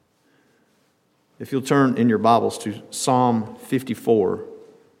If you'll turn in your Bibles to Psalm 54.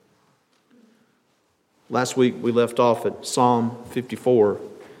 Last week we left off at Psalm 54,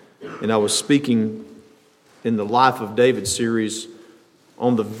 and I was speaking in the Life of David series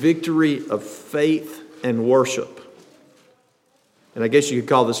on the victory of faith and worship. And I guess you could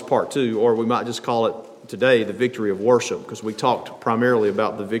call this part 2, or we might just call it today the victory of worship, because we talked primarily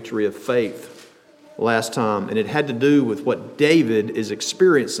about the victory of faith last time, and it had to do with what David is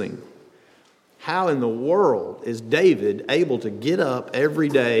experiencing. How in the world is David able to get up every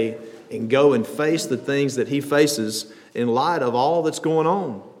day and go and face the things that he faces in light of all that's going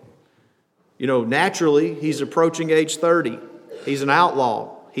on? You know, naturally, he's approaching age 30. He's an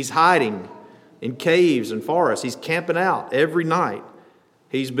outlaw. He's hiding in caves and forests. He's camping out every night.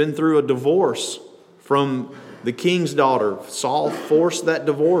 He's been through a divorce from the king's daughter. Saul forced that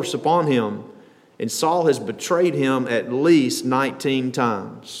divorce upon him, and Saul has betrayed him at least 19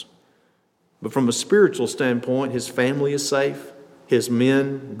 times. But from a spiritual standpoint, his family is safe. His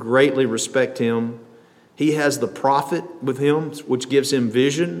men greatly respect him. He has the prophet with him, which gives him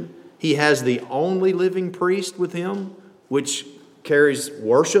vision. He has the only living priest with him, which carries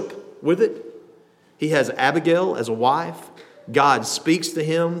worship with it. He has Abigail as a wife. God speaks to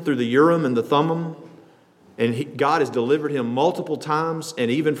him through the Urim and the Thummim. And God has delivered him multiple times, and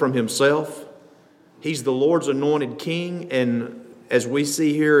even from himself. He's the Lord's anointed king, and as we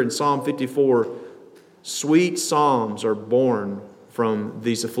see here in Psalm 54, sweet psalms are born from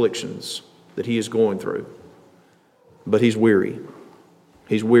these afflictions that he is going through. But he's weary.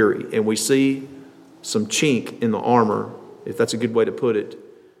 He's weary. And we see some chink in the armor, if that's a good way to put it,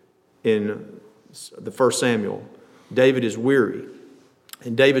 in the 1 Samuel. David is weary.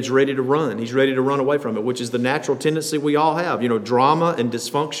 And David's ready to run. He's ready to run away from it, which is the natural tendency we all have. You know, drama and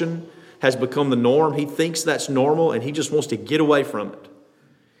dysfunction has become the norm. He thinks that's normal, and he just wants to get away from it.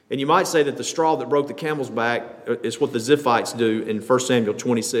 And you might say that the straw that broke the camel's back is what the Ziphites do in 1 Samuel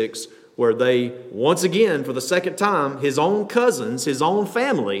 26, where they, once again, for the second time, his own cousins, his own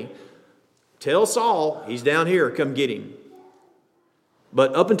family, tell Saul, he's down here, come get him.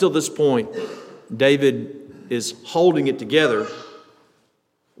 But up until this point, David is holding it together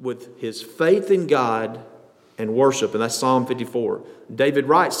with his faith in God and worship, and that's Psalm 54. David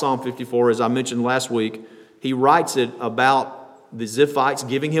writes Psalm 54, as I mentioned last week. He writes it about the Ziphites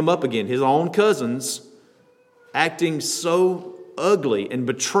giving him up again, his own cousins acting so ugly and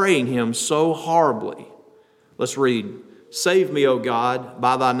betraying him so horribly. Let's read. Save me, O God,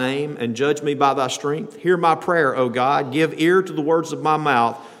 by thy name, and judge me by thy strength. Hear my prayer, O God. Give ear to the words of my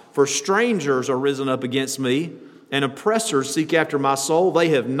mouth, for strangers are risen up against me, and oppressors seek after my soul. They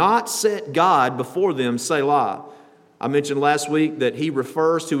have not set God before them, Selah. I mentioned last week that he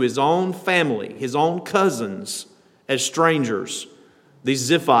refers to his own family, his own cousins, as strangers.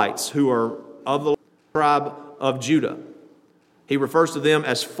 These Ziphites who are of the tribe of Judah. He refers to them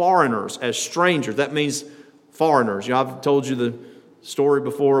as foreigners, as strangers. That means foreigners. You know, I've told you the story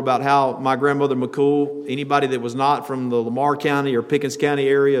before about how my grandmother McCool, anybody that was not from the Lamar County or Pickens County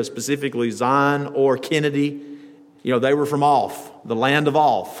area, specifically Zion or Kennedy, you know, they were from off, the land of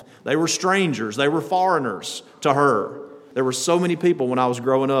off. They were strangers. They were foreigners to her. There were so many people when I was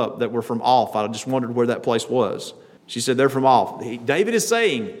growing up that were from off. I just wondered where that place was. She said they're from off. David is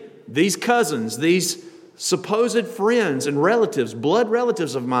saying these cousins, these supposed friends and relatives, blood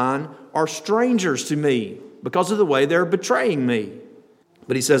relatives of mine, are strangers to me because of the way they're betraying me.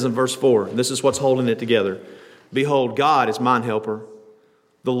 But he says in verse 4, and this is what's holding it together, behold, God is mine helper.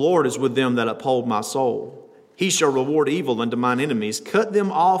 The Lord is with them that uphold my soul. He shall reward evil unto mine enemies. Cut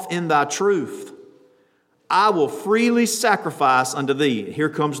them off in thy truth. I will freely sacrifice unto thee. Here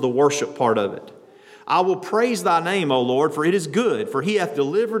comes the worship part of it. I will praise thy name, O Lord, for it is good. For he hath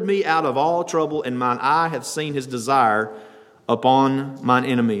delivered me out of all trouble, and mine eye hath seen his desire upon mine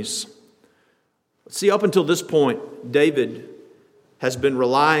enemies. See, up until this point, David has been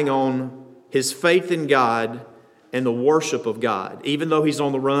relying on his faith in God and the worship of God. Even though he's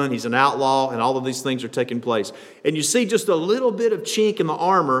on the run, he's an outlaw, and all of these things are taking place. And you see just a little bit of chink in the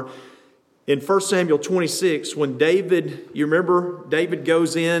armor in 1 Samuel 26 when David, you remember, David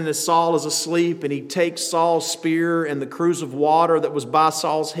goes in as Saul is asleep, and he takes Saul's spear and the cruse of water that was by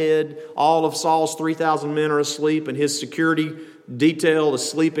Saul's head. All of Saul's 3,000 men are asleep, and his security detail is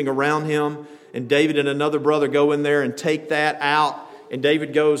sleeping around him. And David and another brother go in there and take that out. And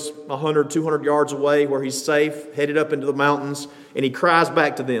David goes 100, 200 yards away where he's safe, headed up into the mountains, and he cries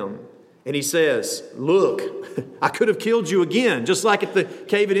back to them. And he says, look, I could have killed you again, just like at the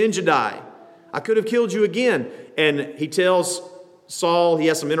cave at Engedi. I could have killed you again. And he tells Saul, he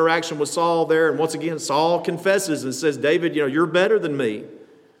has some interaction with Saul there. And once again, Saul confesses and says, David, you're better than me.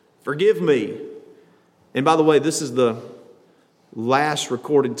 Forgive me. And by the way, this is the last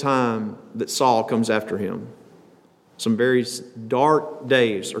recorded time that Saul comes after him. Some very dark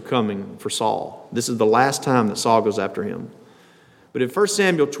days are coming for Saul. This is the last time that Saul goes after him. But in 1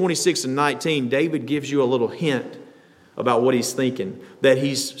 Samuel 26 and 19, David gives you a little hint about what he's thinking. That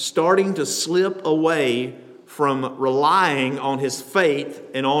he's starting to slip away from relying on his faith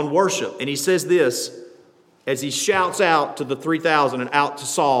and on worship. And he says this as he shouts out to the 3,000 and out to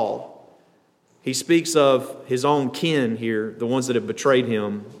Saul. He speaks of his own kin here, the ones that have betrayed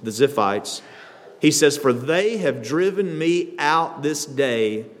him, the Ziphites. He says, "For they have driven me out this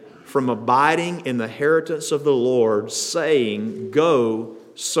day from abiding in the inheritance of the Lord, saying, 'Go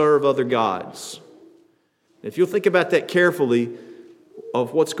serve other gods.'" If you'll think about that carefully,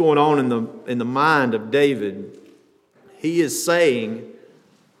 of what's going on in the mind of David, he is saying,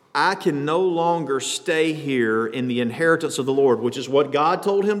 I can no longer stay here in the inheritance of the Lord, which is what God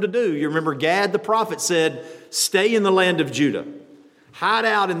told him to do. You remember Gad the prophet said, stay in the land of Judah. Hide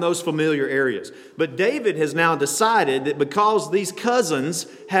out in those familiar areas. But David has now decided that because these cousins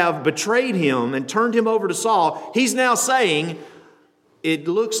have betrayed him and turned him over to Saul, he's now saying, it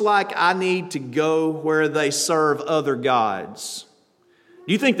looks like I need to go where they serve other gods.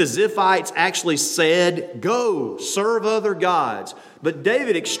 Do you think the Ziphites actually said, go serve other gods? But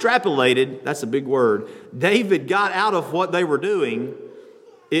David extrapolated, that's a big word, David got out of what they were doing.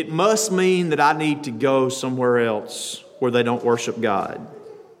 It must mean that I need to go somewhere else where they don't worship God.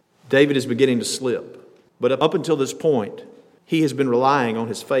 David is beginning to slip. But up until this point, he has been relying on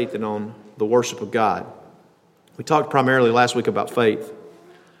his faith and on the worship of God. We talked primarily last week about faith.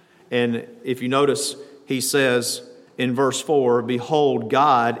 And if you notice, he says in verse 4, behold,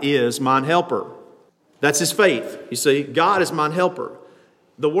 God is mine helper. That's his faith. You see, God is mine helper.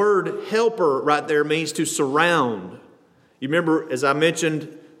 The word helper right there means to surround. You remember, as I mentioned,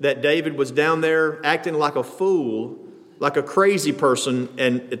 that David was down there acting like a fool, like a crazy person,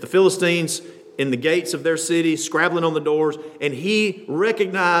 and at the Philistines in the gates of their city, scrabbling on the doors, and he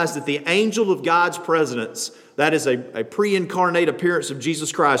recognized that the angel of God's presence, that is a pre-incarnate appearance of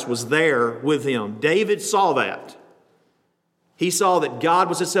Jesus Christ, was there with him. David saw that. He saw that God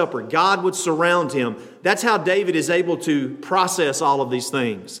was his helper. God would surround him. That's how David is able to process all of these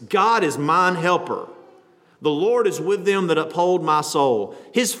things. God is mine helper. The Lord is with them that uphold my soul.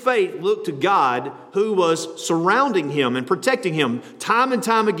 His faith looked to God who was surrounding him and protecting him time and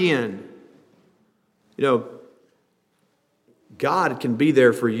time again. You know, God can be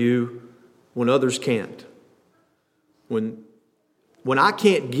there for you when others can't. When I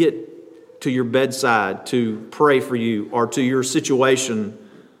can't get to your bedside to pray for you or to your situation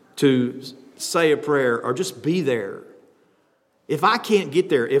to say a prayer or just be there. If I can't get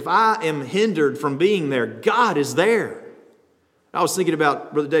there, if I am hindered from being there, God is there. I was thinking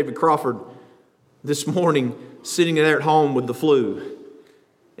about Brother David Crawford this morning sitting there at home with the flu.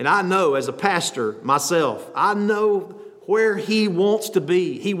 And I know as a pastor myself, I know where he wants to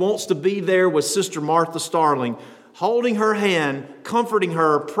be. He wants to be there with Sister Martha Starling, holding her hand, comforting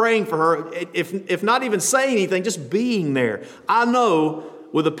her, praying for her, if not even saying anything, just being there. I know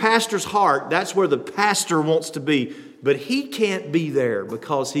with a pastor's heart, that's where the pastor wants to be. But he can't be there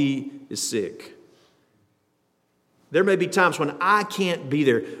because he is sick. There may be times when I can't be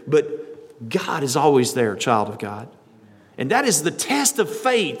there, but God is always there, child of God. And that is the test of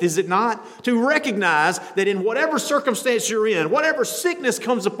faith, is it not? To recognize that in whatever circumstance you're in, whatever sickness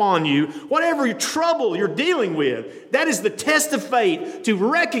comes upon you, whatever trouble you're dealing with, that is the test of faith to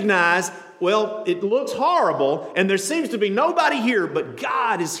recognize, well, it looks horrible and there seems to be nobody here, but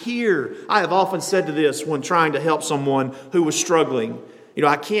God is here. I have often said to this when trying to help someone who was struggling. You know,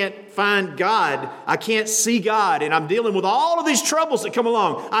 I can't find God. I can't see God. And I'm dealing with all of these troubles that come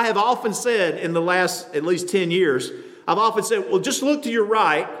along. I have often said in the last at least 10 years, I've often said, well, just look to your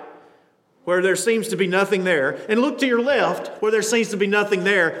right where there seems to be nothing there, and look to your left where there seems to be nothing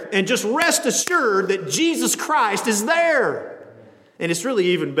there, and just rest assured that Jesus Christ is there. And it's really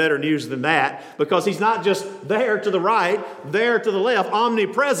even better news than that, because he's not just there to the right, there to the left,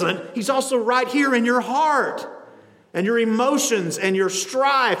 omnipresent. He's also right here in your heart and your emotions and your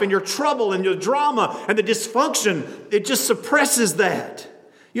strife and your trouble and your drama and the dysfunction. It just suppresses that.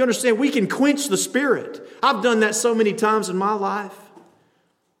 You understand, we can quench the Spirit. I've done that so many times in my life.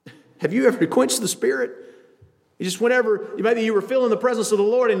 Have you ever quenched the Spirit? You just whenever, maybe you were feeling the presence of the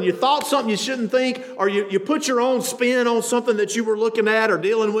Lord and you thought something you shouldn't think, or you put your own spin on something that you were looking at or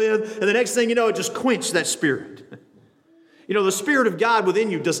dealing with, and the next thing you know, it just quenched that Spirit. You know, the Spirit of God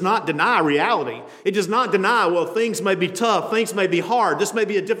within you does not deny reality. It does not deny, well, things may be tough, things may be hard, this may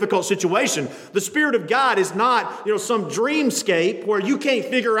be a difficult situation. The Spirit of God is not, some dreamscape where you can't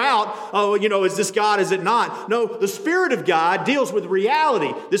figure out, is this God, is it not? No, the Spirit of God deals with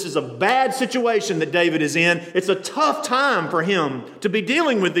reality. This is a bad situation that David is in. It's a tough time for him to be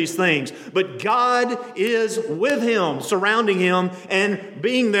dealing with these things. But God is with him, surrounding him, and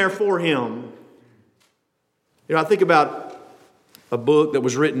being there for him. I think about a book that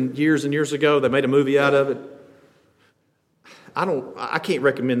was written years and years ago. They made a movie out of it. I can't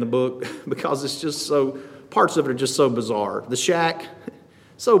recommend the book because it's just parts of it are just so bizarre. The Shack,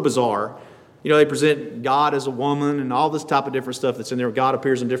 so bizarre. They present God as a woman and all this type of different stuff that's in there. God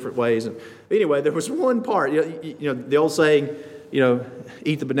appears in different ways. And anyway, there was one part, the old saying,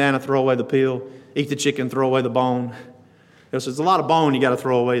 eat the banana, throw away the peel. Eat the chicken, throw away the bone. So there's a lot of bone you got to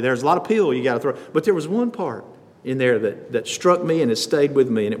throw away. There's a lot of peel you got to throw. But there was one part in there that struck me and has stayed with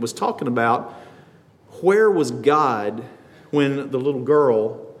me. And it was talking about where was God when the little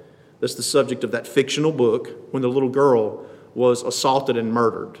girl, that's the subject of that fictional book, when the little girl was assaulted and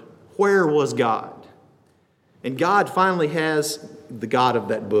murdered. Where was God? And God finally has the God of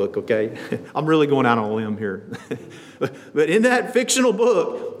that book, okay? I'm really going out on a limb here. But in that fictional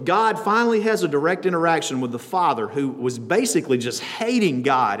book, God finally has a direct interaction with the father who was basically just hating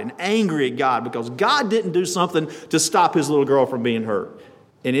God and angry at God because God didn't do something to stop his little girl from being hurt.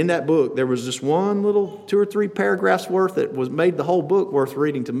 And in that book, there was just one little 2 or 3 paragraphs worth that made the whole book worth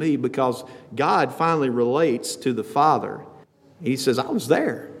reading to me because God finally relates to the father. He says, I was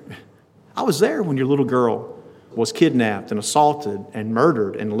there. I was there when your little girl was kidnapped and assaulted and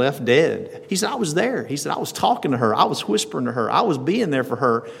murdered and left dead. He said, I was there. He said, I was talking to her. I was whispering to her. I was being there for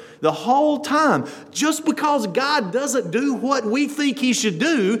her the whole time. Just because God doesn't do what we think he should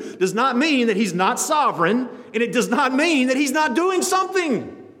do does not mean that he's not sovereign, and it does not mean that he's not doing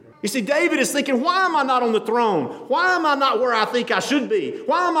something. You see, David is thinking, why am I not on the throne? Why am I not where I think I should be?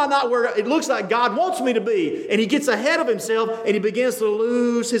 Why am I not where it looks like God wants me to be? And he gets ahead of himself and he begins to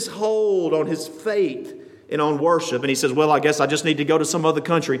lose his hold on his faith and on worship. And he says, well, I guess I just need to go to some other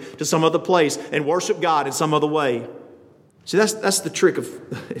country, to some other place, and worship God in some other way. See, that's the trick of,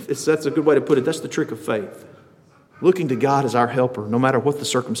 that's a good way to put it, that's the trick of faith. Looking to God as our helper, no matter what the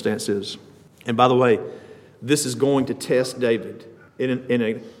circumstance is. And by the way, this is going to test David in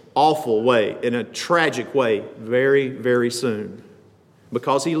an awful way, in a tragic way, very, very soon.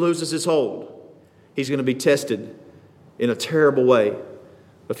 Because he loses his hold, he's going to be tested in a terrible way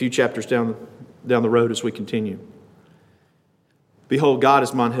a few chapters down the road as we continue. Behold, God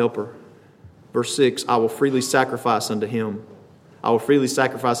is mine helper. Verse 6, I will freely sacrifice unto him. I will freely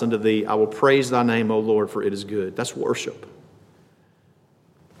sacrifice unto thee. I will praise thy name, O Lord, for it is good. That's worship.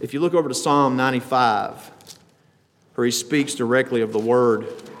 If you look over to Psalm 95, where he speaks directly of the word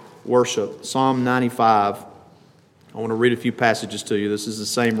worship. Psalm 95. I want to read a few passages to you. This is the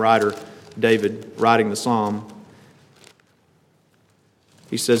same writer, David, writing the psalm.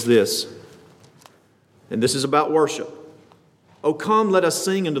 He says this, and this is about worship. O come, let us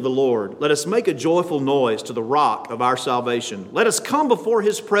sing unto the Lord. Let us make a joyful noise to the rock of our salvation. Let us come before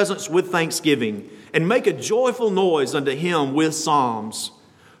his presence with thanksgiving and make a joyful noise unto him with psalms.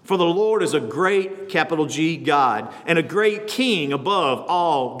 For the Lord is a great, capital G, God, and a great King above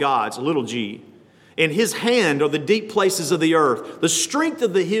all gods, little g. In his hand are the deep places of the earth. The strength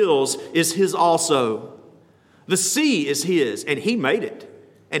of the hills is his also. The sea is his, and he made it.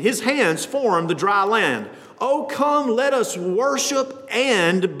 And his hands formed the dry land. Oh, come, let us worship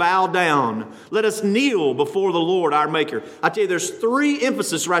and bow down. Let us kneel before the Lord our Maker. I tell you, there's 3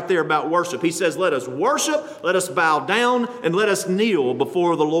 emphasis right there about worship. He says, let us worship, let us bow down, and let us kneel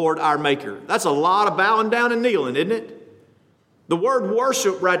before the Lord our Maker. That's a lot of bowing down and kneeling, isn't it? The word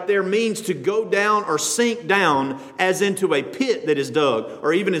worship right there means to go down or sink down as into a pit that is dug,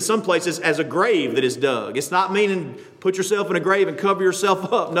 or even in some places as a grave that is dug. It's not meaning put yourself in a grave and cover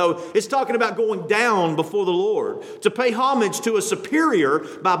yourself up. No, it's talking about going down before the Lord, to pay homage to a superior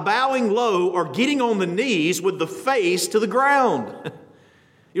by bowing low or getting on the knees with the face to the ground.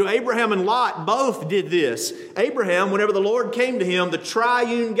 Abraham and Lot both did this. Abraham, whenever the Lord came to him, the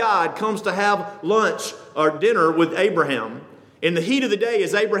triune God comes to have lunch or dinner with Abraham. In the heat of the day,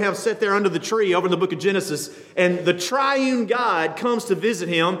 as Abraham sat there under the tree over in the book of Genesis, and the triune God comes to visit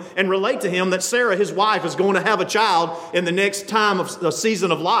him and relate to him that Sarah, his wife, is going to have a child in the next time of the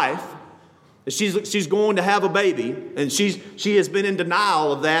season of life. She's going to have a baby, and she has been in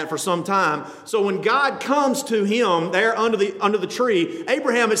denial of that for some time. So when God comes to him there under the tree,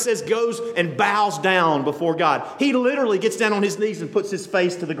 Abraham, it says, goes and bows down before God. He literally gets down on his knees and puts his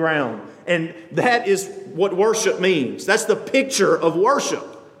face to the ground. And that is what worship means. That's the picture of worship.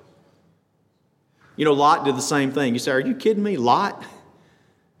 You know, Lot did the same thing. You say, are you kidding me? Lot?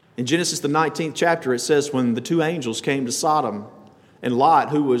 In Genesis, the 19th chapter, it says when the two angels came to Sodom, and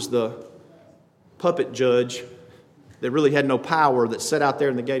Lot, who was the puppet judge that really had no power, that sat out there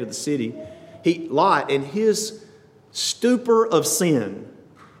in the gate of the city, Lot, in his stupor of sin,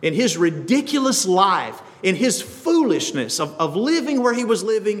 in his ridiculous life, in his foolishness of living where he was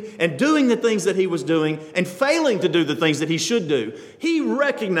living and doing the things that he was doing and failing to do the things that he should do, he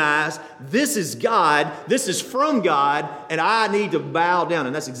recognized this is God, this is from God, and I need to bow down.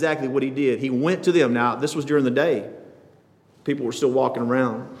 And that's exactly what he did. He went to them. Now, this was during the day. People were still walking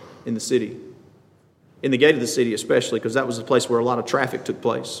around in the city. In the gate of the city especially, because that was the place where a lot of traffic took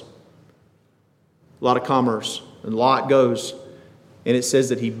place. A lot of commerce. And Lot goes, and it says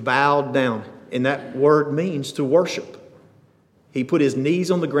that he bowed down. And that word means to worship. He put his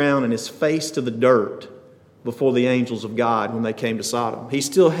knees on the ground and his face to the dirt before the angels of God when they came to Sodom. He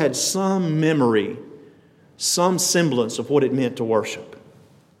still had some memory, some semblance of what it meant to worship.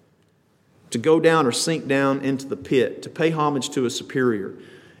 To go down or sink down into the pit, to pay homage to a superior.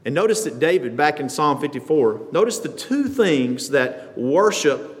 And notice that David, back in Psalm 54, notice the two things that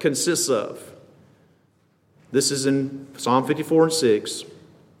worship consists of. This is in Psalm 54 and 6.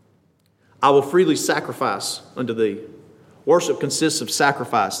 I will freely sacrifice unto thee. Worship consists of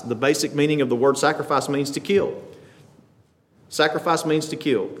sacrifice. The basic meaning of the word sacrifice means to kill. Sacrifice means to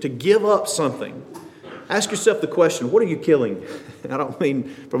kill, to give up something. Ask yourself the question, what are you killing? I don't mean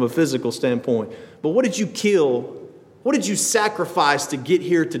from a physical standpoint, but what did you kill? What did you sacrifice to get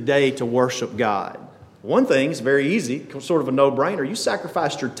here today to worship God? One thing is very easy, sort of a no-brainer. You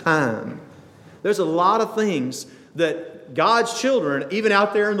sacrificed your time. There's a lot of things that God's children, even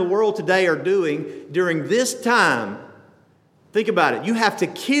out there in the world today, are doing during this time. Think about it. You have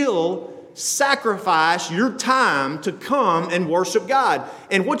to sacrifice your time to come and worship God.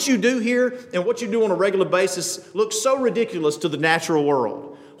 And what you do here and what you do on a regular basis looks so ridiculous to the natural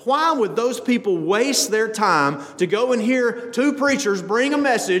world. Why would those people waste their time to go and hear two preachers bring a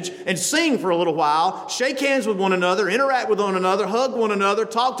message and sing for a little while, shake hands with one another, interact with one another, hug one another,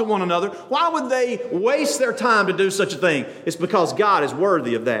 talk to one another? Why would they waste their time to do such a thing? It's because God is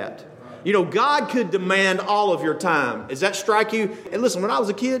worthy of that. You know, God could demand all of your time. Does that strike you? And listen, when I was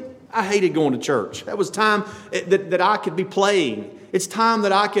a kid, I hated going to church. That was time that I could be playing. It's time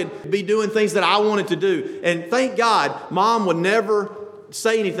that I could be doing things that I wanted to do. And thank God, Mom would never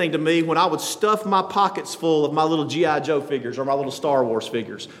say anything to me when I would stuff my pockets full of my little G.I. Joe figures or my little Star Wars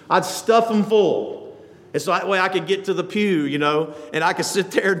figures. I'd stuff them full. And so that way I could get to the pew, and I could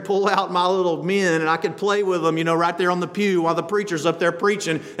sit there and pull out my little men and I could play with them, right there on the pew while the preacher's up there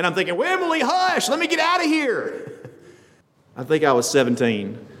preaching. And I'm thinking, well, Emily, hush, let me get out of here. I think I was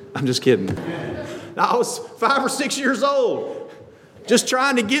 17. I'm just kidding. I was 5 or 6 years old, just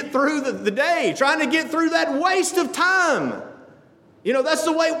trying to get through the day, trying to get through that waste of time. That's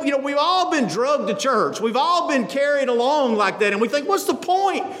the way, we've all been drugged to church. We've all been carried along like that. And we think, what's the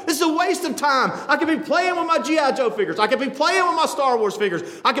point? This is a waste of time. I could be playing with my G.I. Joe figures. I could be playing with my Star Wars figures.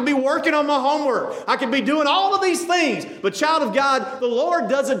 I could be working on my homework. I could be doing all of these things. But child of God, the Lord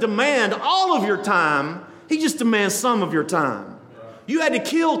doesn't demand all of your time. He just demands some of your time. You had to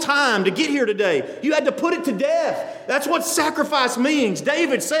kill time to get here today. You had to put it to death. That's what sacrifice means.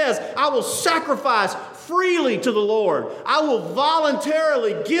 David says, I will sacrifice freely to the Lord. I will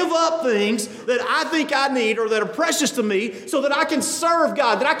voluntarily give up things that I think I need or that are precious to me so that I can serve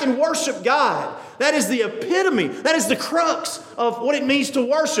God, that I can worship God. That is the epitome. That is the crux of what it means to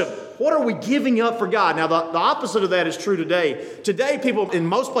worship. What are we giving up for God? Now, the opposite of that is true today. Today, people in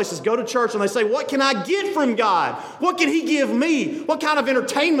most places go to church and they say, what can I get from God? What can He give me? What kind of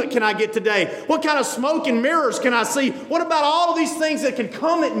entertainment can I get today? What kind of smoke and mirrors can I see? What about all of these things that can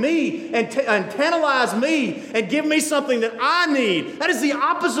come at me and tantalize me and give me something that I need? That is the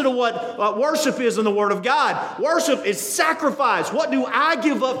opposite of what worship is in the Word of God. Worship is sacrifice. What do I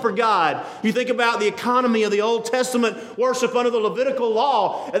give up for God? You think about the economy of the Old Testament worship under the Levitical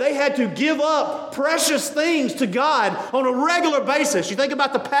law, and they had to give up precious things to God on a regular basis. You think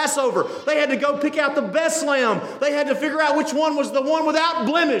about the Passover. They had to go pick out the best lamb. They had to figure out which one was the one without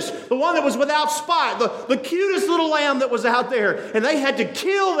blemish, the one that was without spot, the cutest little lamb that was out there. And they had to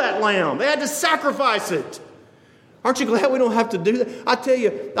kill that lamb. They had to sacrifice it. Aren't you glad we don't have to do that? I tell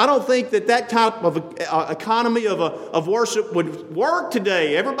you, I don't think that type of economy of worship would work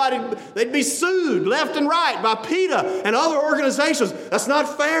today. Everybody, they'd be sued left and right by PETA and other organizations. That's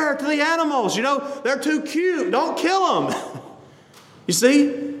not fair to the animals. They're too cute. Don't kill them. You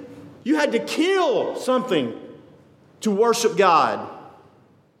see, you had to kill something to worship God.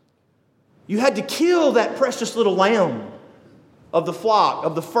 You had to kill that precious little lamb of the flock,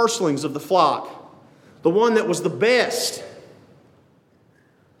 of the firstlings of the flock. The one that was the best.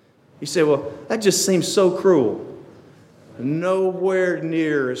 You say, well, that just seems so cruel. Nowhere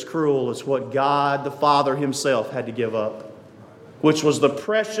near as cruel as what God the Father Himself had to give up, which was the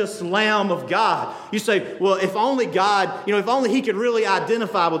precious Lamb of God. You say, well, if only God, if only He could really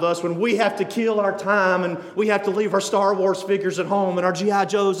identify with us when we have to kill our time and we have to leave our Star Wars figures at home and our G.I.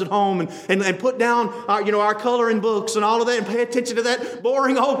 Joes at home and put down our coloring books and all of that and pay attention to that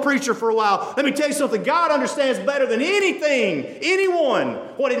boring old preacher for a while. Let me tell you something. God understands better than anyone,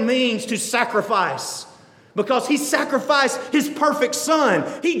 what it means to sacrifice. Because He sacrificed His perfect Son.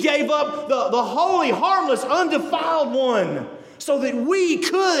 He gave up the holy, harmless, undefiled one, so that we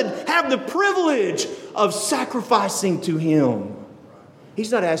could have the privilege of sacrificing to Him.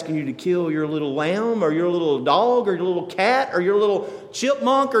 He's not asking you to kill your little lamb or your little dog or your little cat or your little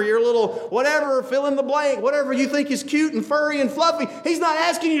chipmunk or your little whatever, fill in the blank, whatever you think is cute and furry and fluffy. He's not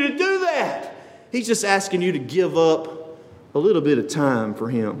asking you to do that. He's just asking you to give up a little bit of time for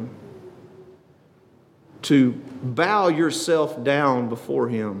Him. To bow yourself down before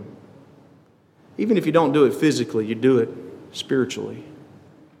Him. Even if you don't do it physically, you do it spiritually.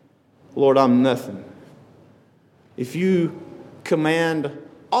 Lord, I'm nothing. If you command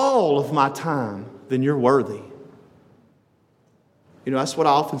all of my time, then you're worthy. That's what I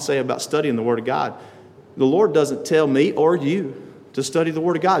often say about studying the Word of God. The Lord doesn't tell me or you to study the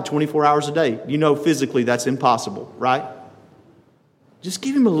Word of God 24 hours a day. Physically that's impossible, right? Just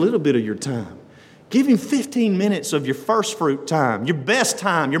give Him a little bit of your time. Give Him 15 minutes of your first fruit time, your best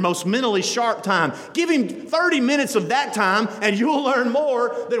time, your most mentally sharp time. Give Him 30 minutes of that time, and you'll learn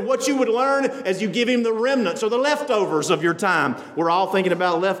more than what you would learn as you give Him the remnants or the leftovers of your time. We're all thinking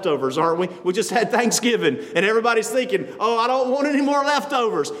about leftovers, aren't we? We just had Thanksgiving, and everybody's thinking, oh, I don't want any more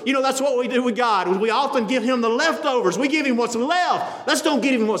leftovers. That's what we do with God. We often give Him the leftovers. We give Him what's left. Let's don't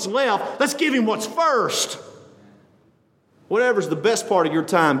give Him what's left. Let's give Him what's first. Whatever's the best part of your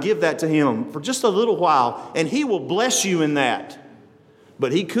time, give that to Him for just a little while, and He will bless you in that.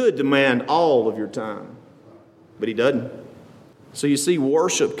 But He could demand all of your time, but He doesn't. So you see,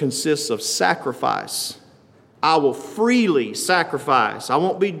 worship consists of sacrifice. I will freely sacrifice. I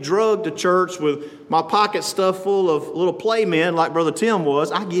won't be drugged to church with my pocket stuffed full of little playmen like Brother Tim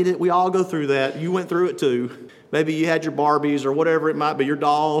was. I get it. We all go through that. You went through it too. Maybe you had your Barbies or whatever it might be, your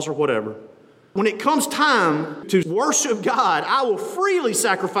dolls or whatever. When it comes time to worship God, I will freely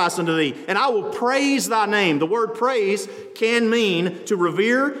sacrifice unto Thee, and I will praise Thy name. The word praise can mean to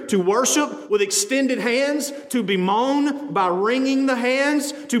revere, to worship with extended hands, to bemoan by wringing the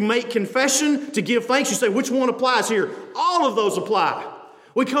hands, to make confession, to give thanks. You say, which one applies here? All of those apply.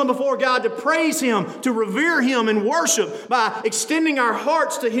 We come before God to praise Him, to revere Him in worship by extending our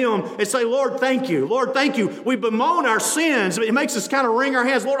hearts to Him and say, Lord, thank you. Lord, thank you. We bemoan our sins. It makes us kind of wring our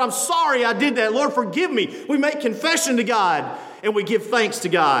hands. Lord, I'm sorry I did that. Lord, forgive me. We make confession to God and we give thanks to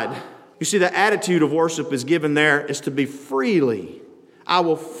God. You see, the attitude of worship is given there is to be freely. I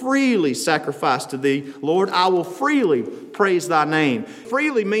will freely sacrifice to Thee. Lord, I will freely praise Thy name.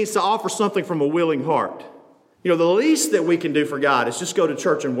 Freely means to offer something from a willing heart. The least that we can do for God is just go to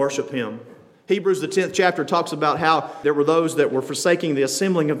church and worship Him. Hebrews, the 10th chapter, talks about how there were those that were forsaking the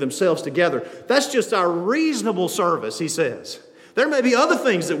assembling of themselves together. That's just our reasonable service, he says. There may be other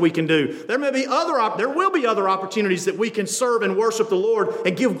things that we can do. There will be other opportunities that we can serve and worship the Lord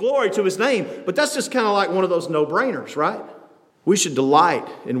and give glory to His name. But that's just kind of like one of those no-brainers, right? We should delight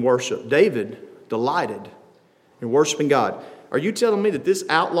in worship. David delighted in worshiping God. Are you telling me that this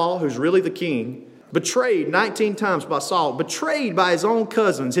outlaw, who's really the king, betrayed 19 times by Saul, betrayed by his own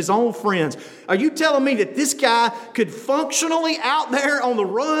cousins, his own friends. Are you telling me that this guy could functionally out there on the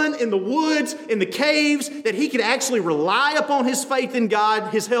run, in the woods, in the caves, that he could actually rely upon his faith in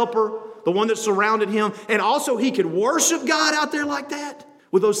God, his helper, the one that surrounded him, and also he could worship God out there like that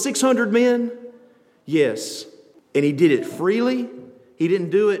with those 600 men? Yes. And he did it freely. He didn't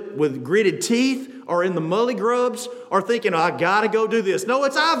do it with gritted teeth or in the mully grubs or thinking, I got to go do this. No,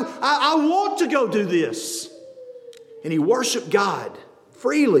 it's I want to go do this. And he worshiped God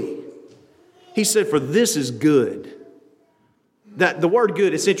freely. He said, for this is good. That the word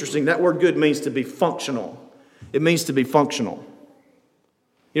good, it's interesting. That word good means to be functional. It means to be functional.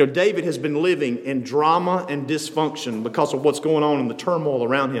 You know, David has been living in drama and dysfunction because of what's going on in the turmoil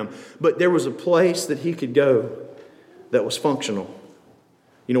around him. But there was a place that he could go that was functional.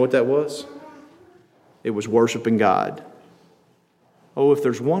 You know what that was? It was worshiping God. Oh, if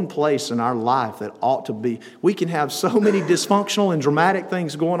there's one place in our life that ought to be, we can have so many dysfunctional and dramatic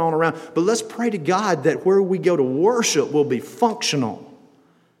things going on around, but let's pray to God that where we go to worship will be functional.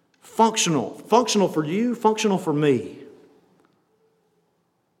 Functional. Functional for you, functional for me.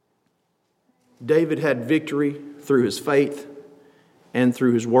 David had victory through his faith and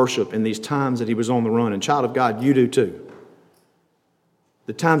through his worship in these times that he was on the run. And child of God, you do too.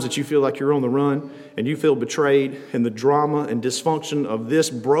 The times that you feel like you're on the run and you feel betrayed and the drama and dysfunction of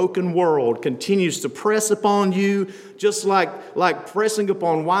this broken world continues to press upon you just like pressing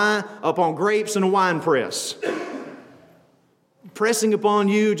upon grapes in a wine press. Pressing upon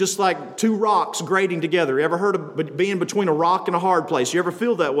you just like two rocks grating together. You ever heard of being between a rock and a hard place? You ever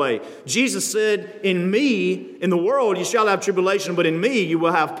feel that way? Jesus said, in the world you shall have tribulation, but in me you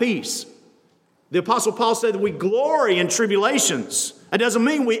will have peace. The Apostle Paul said that we glory in tribulations. That doesn't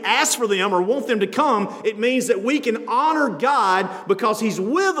mean we ask for them or want them to come. It means that we can honor God because He's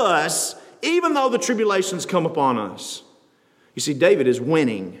with us even though the tribulations come upon us. You see, David is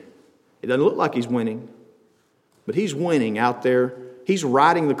winning. It doesn't look like he's winning, but he's winning out there. He's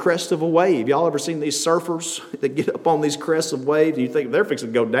riding the crest of a wave. Y'all ever seen these surfers that get up on these crests of waves and you think they're fixing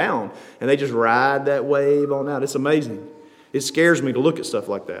to go down and they just ride that wave on out? It's amazing. It scares me to look at stuff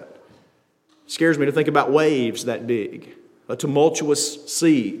like that. It scares me to think about waves that big, a tumultuous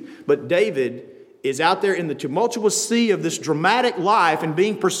sea. But David is out there in the tumultuous sea of this dramatic life and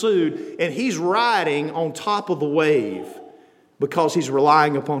being pursued, and he's riding on top of the wave because he's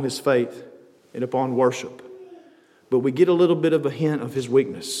relying upon his faith and upon worship. But we get a little bit of a hint of his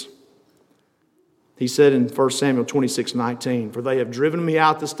weakness. He said in 1 Samuel 26:19, "For they have driven me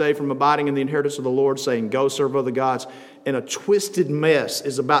out this day from abiding in the inheritance of the Lord, saying, go serve other gods." And a twisted mess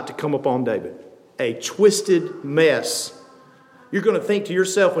is about to come upon David. A twisted mess. You're going to think to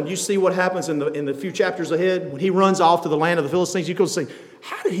yourself when you see what happens in the few chapters ahead, when he runs off to the land of the Philistines, you're going to say,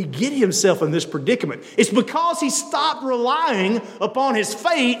 how did he get himself in this predicament? It's because he stopped relying upon his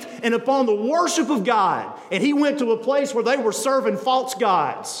faith and upon the worship of God. And he went to a place where they were serving false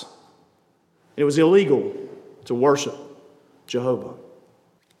gods. It was illegal to worship Jehovah.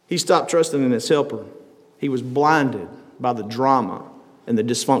 He stopped trusting in his helper. He was blinded by the drama and the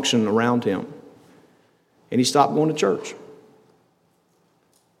dysfunction around him. And he stopped going to church.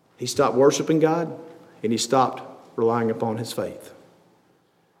 He stopped worshiping God, and he stopped relying upon his faith.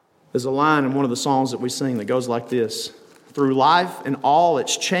 There's a line in one of the songs that we sing that goes like this: through life and all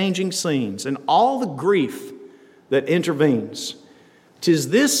its changing scenes and all the grief that intervenes, 'tis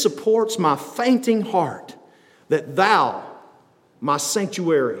this supports my fainting heart, that thou, my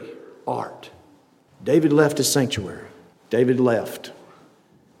sanctuary, art. David left his sanctuary. David left,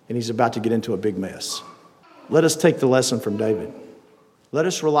 and he's about to get into a big mess. Let us take the lesson from David. Let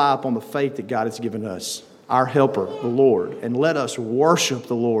us rely upon the faith that God has given us, our helper, the Lord, and let us worship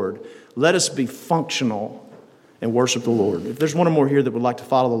the Lord. Let us be functional and worship the Lord. If there's one or more here that would like to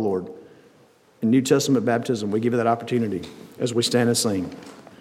follow the Lord in New Testament baptism, we give you that opportunity as we stand and sing.